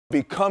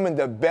becoming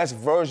the best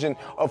version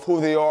of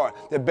who they are,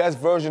 the best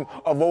version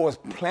of what was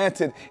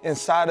planted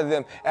inside of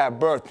them at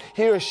birth.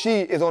 He or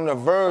she is on the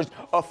verge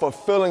of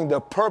fulfilling the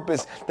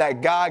purpose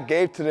that God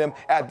gave to them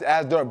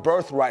as their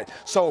birthright.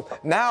 So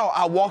now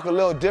I walk a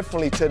little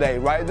differently today,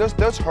 right?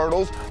 There's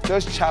hurdles,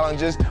 there's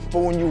challenges, but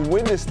when you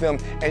witness them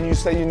and you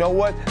say, you know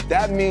what,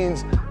 that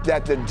means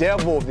that the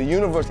devil, the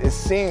universe, is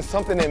seeing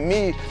something in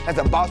me that's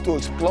about to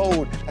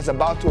explode, that's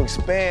about to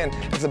expand,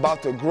 that's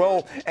about to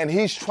grow, and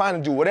he's trying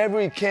to do whatever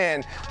he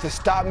can to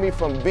stop me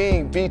from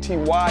being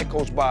BTY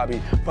Coach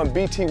Bobby, from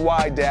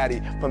BTY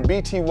Daddy, from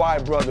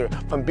BTY brother,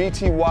 from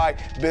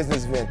BTY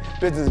businessman,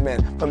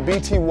 from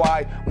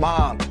BTY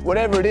mom.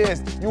 Whatever it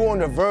is, you're on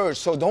the verge.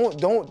 So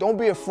don't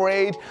be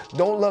afraid,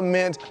 don't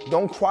lament,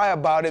 don't cry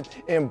about it.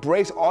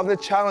 Embrace all the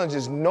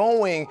challenges,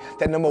 knowing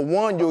that number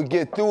one, you'll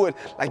get through it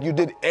like you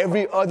did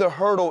every other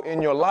hurdle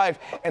in your life.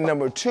 And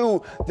number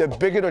two, the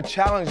bigger the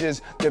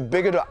challenges, the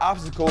bigger the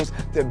obstacles,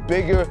 the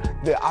bigger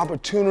the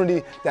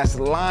opportunity that's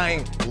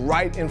lying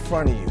right in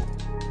front of you.